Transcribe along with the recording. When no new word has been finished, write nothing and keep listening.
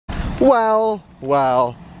Well,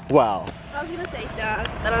 well, well. I was gonna say da.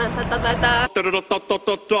 That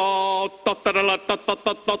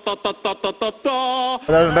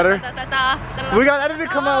was better? We got Eddie to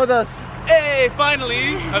come out with us. Hey,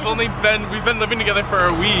 finally! We've been living together for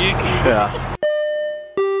a week. Yeah.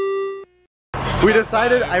 We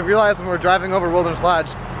decided, I realized when we were driving over Wilderness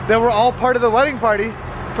Lodge, that we're all part of the wedding party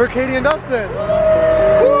for Katie and Dustin.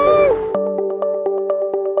 Woo!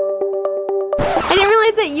 I didn't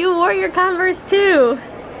realize that you wore your Converse too.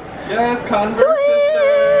 Yes, Converse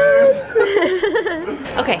sisters!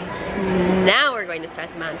 Okay, now we're going to start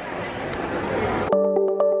the montage.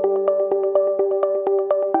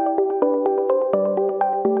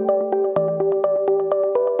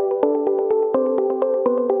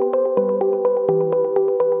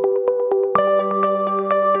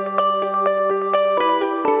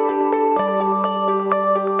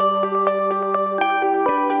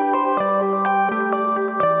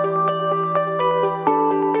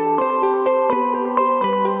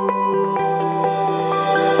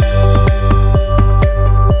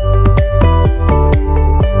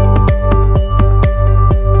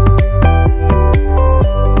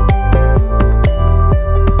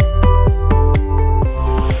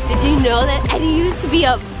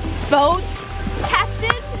 Boat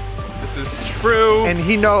captain? This is true. And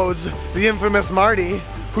he knows the infamous Marty,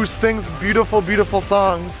 who sings beautiful, beautiful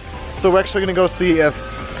songs. So we're actually gonna go see if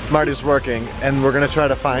Marty's working, and we're gonna try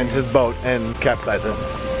to find his boat and capsize it.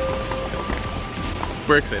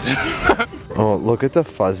 We're excited. Oh, look at the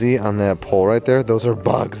fuzzy on that pole right there. Those are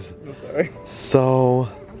bugs. I'm sorry. So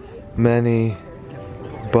many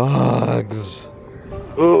bugs.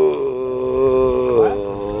 Ugh.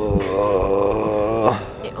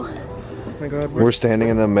 Oh my God, we're standing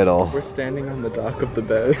in the middle. We're standing on the dock of the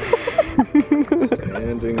bay.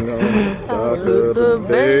 Standing on the dock of the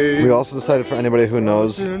bay. We also decided, for anybody who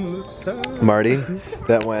knows Marty,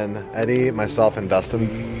 that when Eddie, myself, and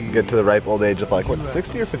Dustin get to the ripe old age of like, what,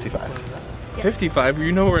 60 or 55? 55?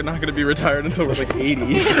 You know we're not going to be retired until we're like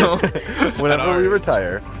 80, so. Whenever we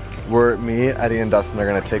retire, me, Eddie, and Dustin are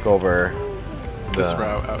going to take over this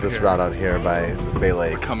route out here by Bay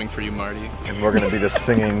Lake. We're coming for you, Marty. And we're gonna be the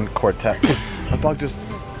singing quartet. A bug just...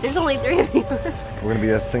 There's only 3 of you. We're gonna be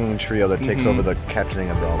a singing trio that takes over the captaining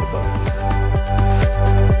of all the boats.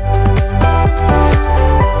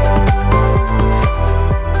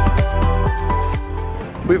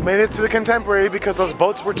 We've made it to the Contemporary because those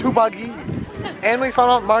boats were too buggy, and we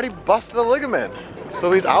found out Marty busted a ligament. So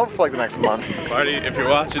he's out for like the next month. Marty, if you're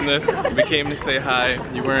watching this, we came to say hi.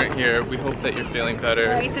 You weren't here. We hope that you're feeling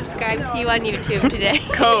better. We subscribed to you on YouTube today.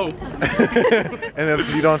 And if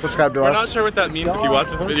you don't subscribe to us... We're not sure what that means. If you watch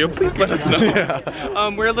this video, please let us know. Yeah.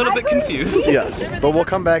 We're a little bit confused. Yes, but we'll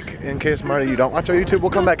come back in case, Marty, you don't watch our YouTube.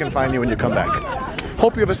 We'll come back and find you when you come back.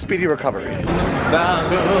 Hope you have a speedy recovery.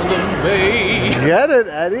 Get it,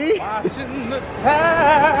 Eddie? Watching the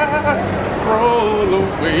tide roll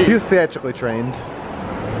away. He's theatrically trained.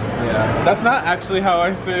 Yeah, that's not actually how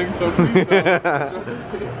I sing, so please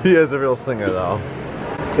don't. He is a real singer, though.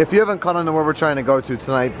 If you haven't caught on to where we're trying to go to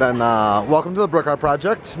tonight, then welcome to the Brookhart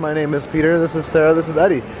Project. My name is Peter, this is Sarah, this is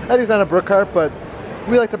Eddie. Eddie's not a Brookhart, but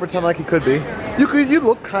we like to pretend like he could be. You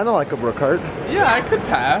look kind of like a Brookhart. Yeah, I could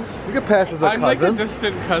pass. You could pass as a cousin. I'm like a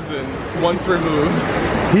distant cousin, once removed.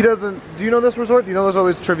 He doesn't... Do you know this resort? Do you know there's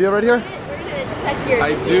always trivia right here?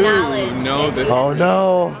 I do know this. Oh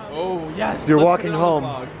no. Oh yes. You're walking home.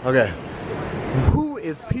 Okay. Who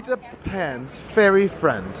is Peter Pan's fairy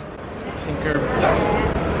friend? Tinker.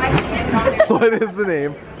 What is the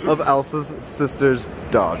name of Elsa's sister's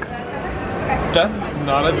dog? That's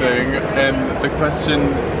not a thing, and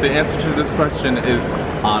the answer to this question is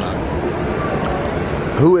Anna.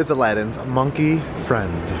 Who is Aladdin's monkey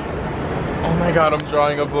friend? Oh my God, I'm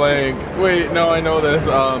drawing a blank. Wait, no, I know this.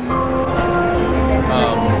 Oh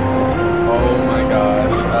my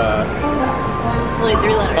gosh. It's only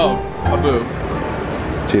 3 letters. Oh, Abu.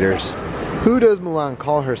 Cheaters. Who does Mulan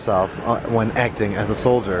call herself when acting as a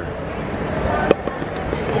soldier?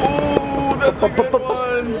 Oh, that's a good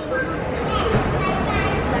one.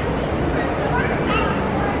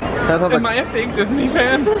 Am I a fake Disney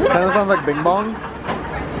fan? Kind of sounds like Bing Bong. It's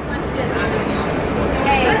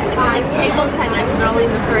like table tennis, but only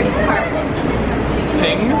in the first part.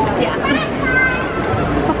 Ping? Yeah.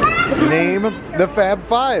 Name the Fab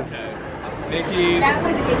Five. Okay. Mickey,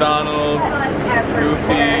 Donald,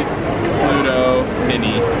 Goofy, Pluto,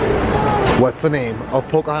 Minnie. What's the name of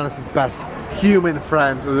Pocahontas' best human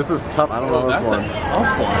friend? Ooh, this is tough. I don't know this one. That's a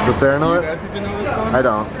tough one. Does Sarah know it? Do you guys even know this one? I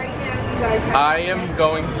don't. I am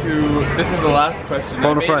going to. This is the last question.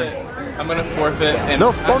 Phone a friend. I'm gonna forfeit and.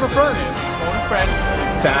 No, phone a friend. Phone a friend.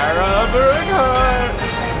 Sarah Brookhart.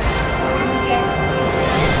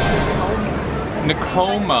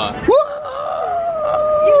 Nakoma.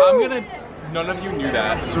 I'm gonna. None of you knew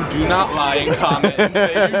that, so do not lie and comment and say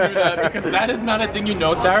you knew that because that is not a thing you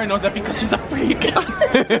know. Sarah knows that because she's a freak.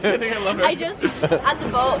 Just kidding, I love her. I just, at the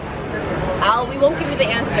vote, we won't give you the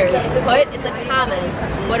answers. Put in the comments,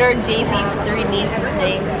 what are Daisy's 3 nieces'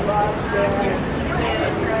 names?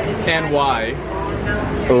 And why?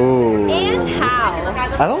 Oh. And how?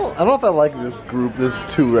 I don't know if I like this group, this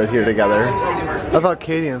two right here together. I thought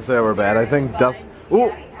Katie and Sarah were bad. I think I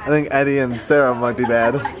think Eddie and Sarah might be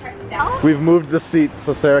bad. We've moved the seat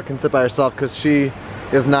so Sarah can sit by herself because she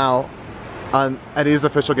is now on Eddie's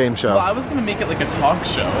official game show. Well, I was gonna make it like a talk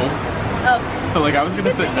show. Oh. So like I was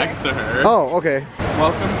gonna sit next to her. Oh, okay.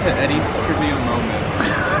 Welcome to Eddie's trivia moment.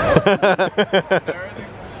 Sarah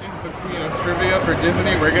thinks she's the queen of trivia for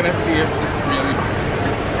Disney. We're gonna see if this really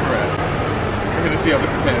is correct. We're gonna see how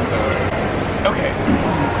this pans out. Okay,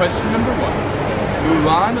 question number 1.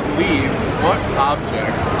 Mulan leaves what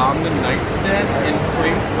object on the nightstand in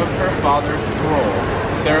place of her father's scroll?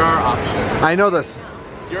 There are options. I know this.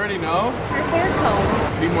 You already know? Her hair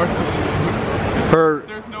comb. Be more specific.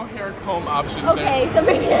 There's no hair comb option Okay, there. so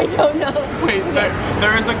maybe I don't know. Wait,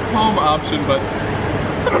 there is a comb option, but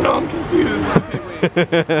I don't know, I'm confused. Okay,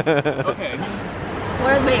 wait. Okay.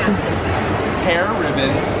 What are my options? Hair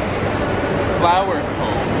ribbon, flower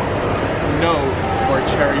comb, note, or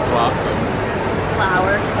cherry blossom.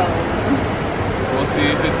 Flower comb. We'll see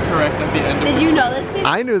if it's correct at the end of the Did you know this?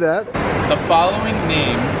 I knew that. The following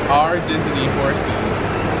names are Disney horses,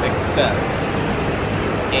 except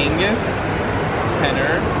Angus,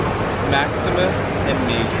 Tenor, Maximus, and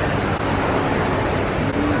Major.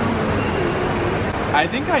 I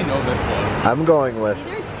think I know this one. I'm going with.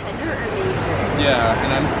 Either Tenor or Major. Yeah,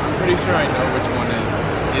 and I'm pretty sure I know which one it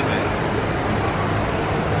isn't.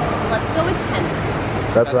 Let's go with Tenor.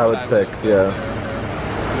 That's what I would pick, yeah.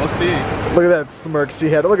 We'll see. Look at that smirk she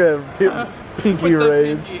had. Look at that pinky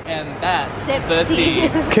raise. And that's Sip the tea.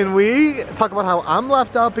 tea. Can we talk about how I'm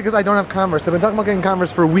left out because I don't have Converse? I've been talking about getting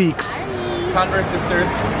Converse for weeks. Converse sisters,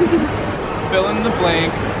 fill in the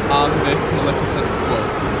blank on this Maleficent quote.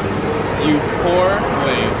 You poor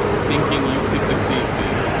blank, thinking you could defeat me.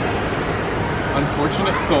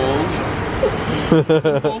 Unfortunate souls,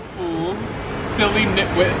 simple fools, silly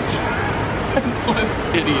nitwits, senseless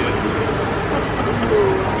idiots.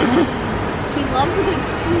 She loves a good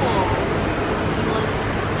fool. She loves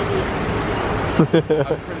idiots.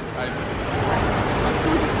 Let's go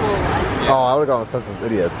with the fool one. Yeah. Oh, I would have gone with Senseless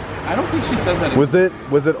Idiots. I don't think she says that. Was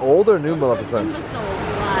it old or new Maleficent?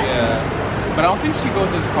 Yeah, but I don't think she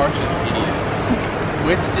goes as harsh as idiot.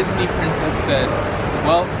 Which Disney princess said,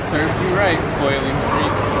 "Well, serves you right, spoiling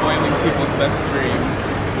people's best dreams."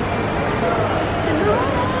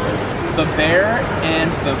 The Bear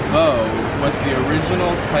and the Bow was the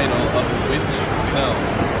original title of which film?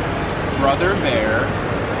 Brother Bear,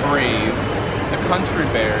 Brave, The Country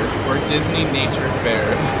Bears, or Disney Nature's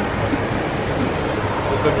Bears?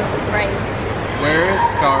 Right. Where is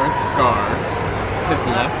Scar's scar? His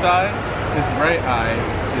left eye, his right eye,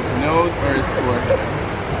 his nose, or his forehead?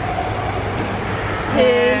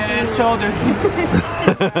 His and shoulders.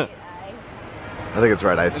 right eye. I think it's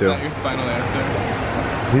right eye Is too. that your final answer?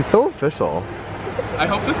 He's so official. I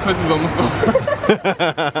hope this quiz is almost over.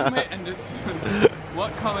 We might end it soon.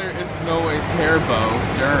 What color is Snow White's hair bow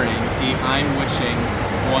during the I'm Wishing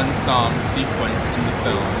one song sequence in the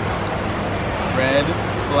film? Red,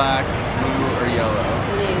 black, blue, or yellow?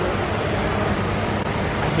 Blue.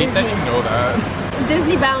 I hate that you know that.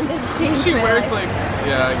 Disney bound has changed. She my wears life. like,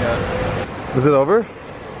 yeah, I guess. Is it over?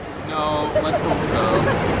 No, let's hope so.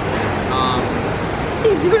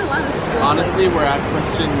 He's doing a lot of school. Honestly, we're at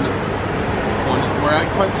question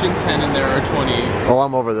 10 and there are 20. Oh,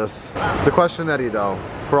 I'm over this. The question, Eddie, though,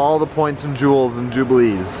 for all the points and jewels and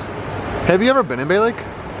jubilees, have you ever been in Bay Lake?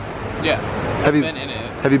 Yeah, Have you been in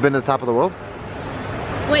it. Have you been to the top of the world?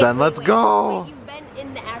 Wait, Then let's go. Wait, you've been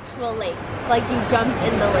in the actual lake. Like you jumped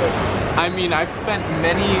in the lake. I mean, I've spent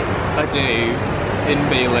many a days in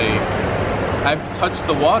Bay Lake. I've touched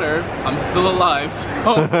the water. I'm still alive,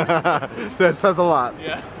 so. That says a lot.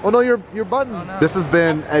 Yeah. Oh no, your button. Oh, no. This has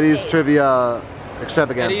been Eddie's trivia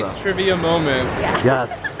extravaganza. Eddie's trivia moment. Yeah.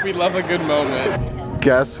 Yes. We love a good moment.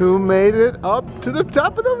 Guess who made it up to the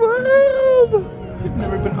top of the world? We've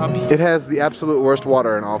never been up here. It has the absolute worst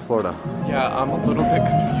water in all Florida. Yeah, I'm a little bit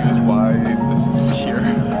confused why this is here.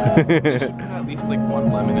 There should be at least like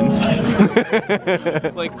one lemon inside of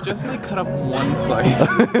it. Like, just like cut up one slice.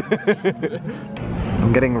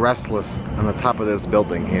 I'm getting restless on the top of this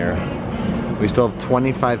building here. We still have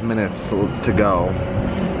 25 minutes to go.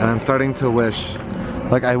 And I'm starting to wish,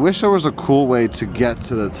 like I wish there was a cool way to get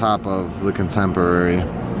to the top of the Contemporary.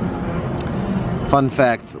 Fun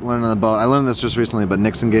fact, learning on the boat, I learned this just recently, but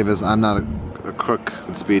Nixon gave us "I'm not a crook"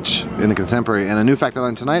 speech in the Contemporary. And a new fact I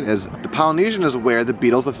learned tonight is the Polynesian is where the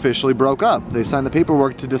Beatles officially broke up. They signed the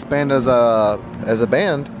paperwork to disband as a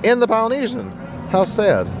band in the Polynesian. How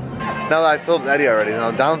sad. Now that I've told Eddie already,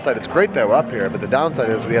 now the downside, it's great that we're up here, but the downside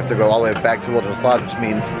is we have to go all the way back to Wilderness Lodge, which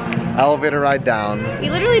means elevator ride down, We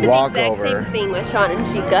literally did the walk exact over. same thing with Sean and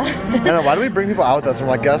Chica. I know, why do we bring people out with us? And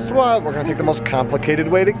we're like, guess what? We're gonna take the most complicated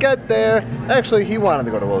way to get there. Actually, he wanted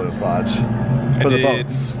to go to Wilderness Lodge for the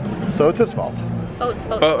boats. So it's his fault. Boats.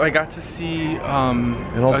 But I got to see old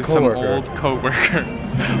some coworker. old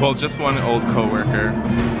co-workers. Well, just one old co-worker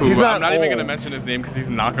who He's not I'm not even old. gonna mention his name because he's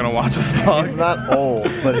not gonna watch us vlog. He's not old,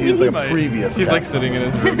 but he's like a previous He's guy. like sitting in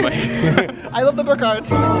his room like I love the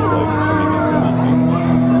Brookharts.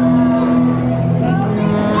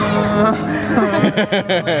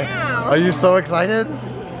 Are you so excited?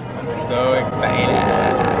 I'm so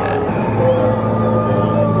excited.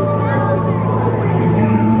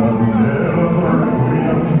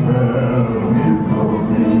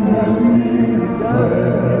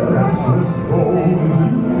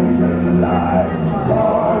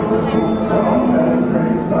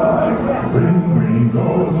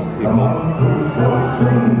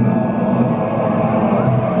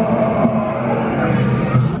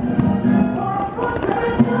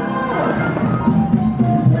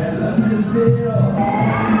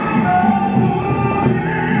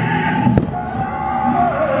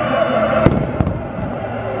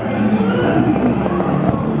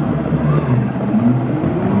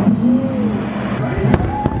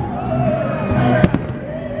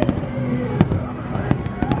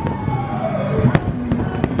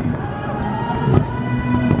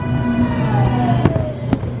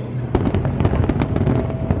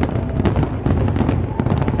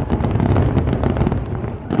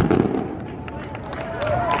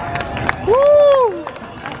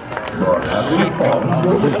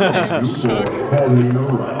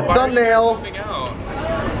 Thumbnail.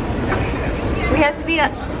 We have to be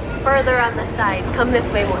further on the side. Come this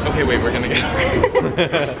way more. Okay, wait, we're gonna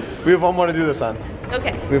get. We have one more to do this on.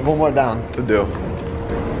 Okay. We have one more down to do.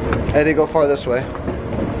 Eddie, go far this way.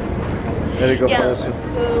 Eddie, go far this way.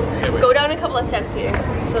 Go down a couple of steps, Peter.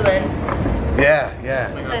 So then. Yeah.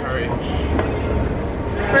 Hurry.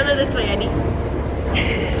 Further this way, Eddie.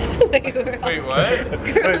 Wait, what?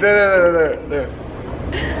 Wait, there.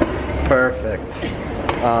 Perfect.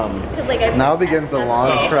 Now begins the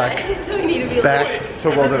long trek So we need to be back to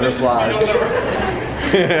Wilderness Lodge.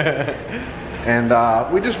 And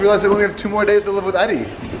we just realized that we only have 2 more days to live with Eddie.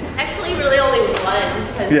 Actually, really only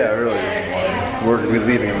one. Yeah, really. We're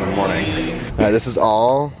leaving in the morning. Alright, this is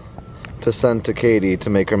all to send to Katie to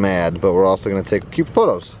make her mad, but we're also going to take cute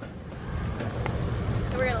photos.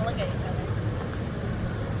 We're gonna look at each other.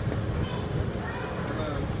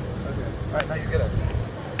 Alright, now you get it.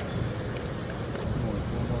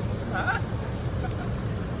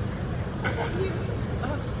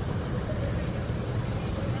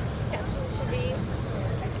 Caption should be,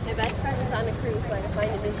 my best friend is on a cruise, so I can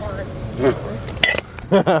find a new pond.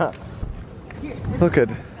 Look at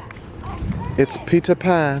it's Peter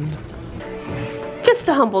Pan. Just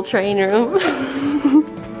a humble train room.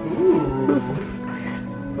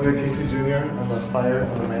 Look at Casey Jr. on the fire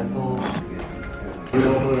on the mantle. You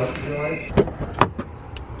know for the rest of your life?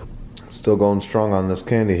 Still going strong on this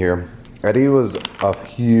candy here. Eddie was a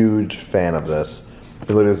huge fan of this.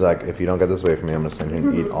 He literally was like, if you don't get this away from me, I'm gonna stand here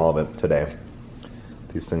and eat all of it today.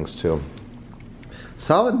 These things too.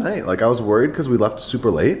 Solid night. Like I was worried because we left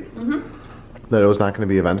super late. That it was not gonna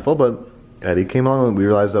be eventful, but Eddie came along and we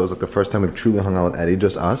realized that was like the first time we've truly hung out with Eddie,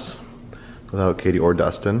 just us, without Katie or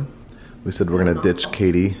Dustin. We said we're gonna ditch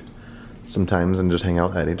Katie sometimes and just hang out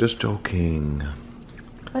with Eddie. Just joking.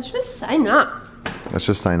 Let's just sign off. Let's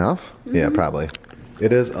just sign off? Yeah, probably.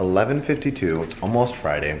 It is 11:52, it's almost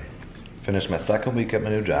Friday. Finished my second week at my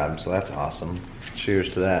new job, so that's awesome. Cheers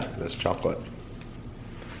to that, this chocolate.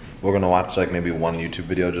 We're gonna watch like maybe one YouTube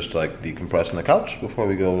video just to like decompress on the couch before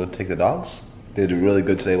we go take the dogs. They did really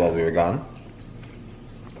good today while we were gone.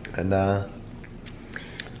 And Go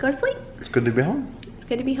to sleep. it's good to be home. It's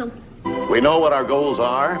good to be home. We know what our goals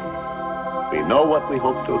are. We know what we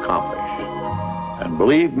hope to accomplish. And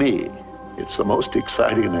believe me, it's the most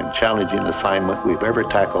exciting and challenging assignment we've ever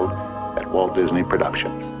tackled at Walt Disney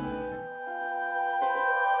Productions.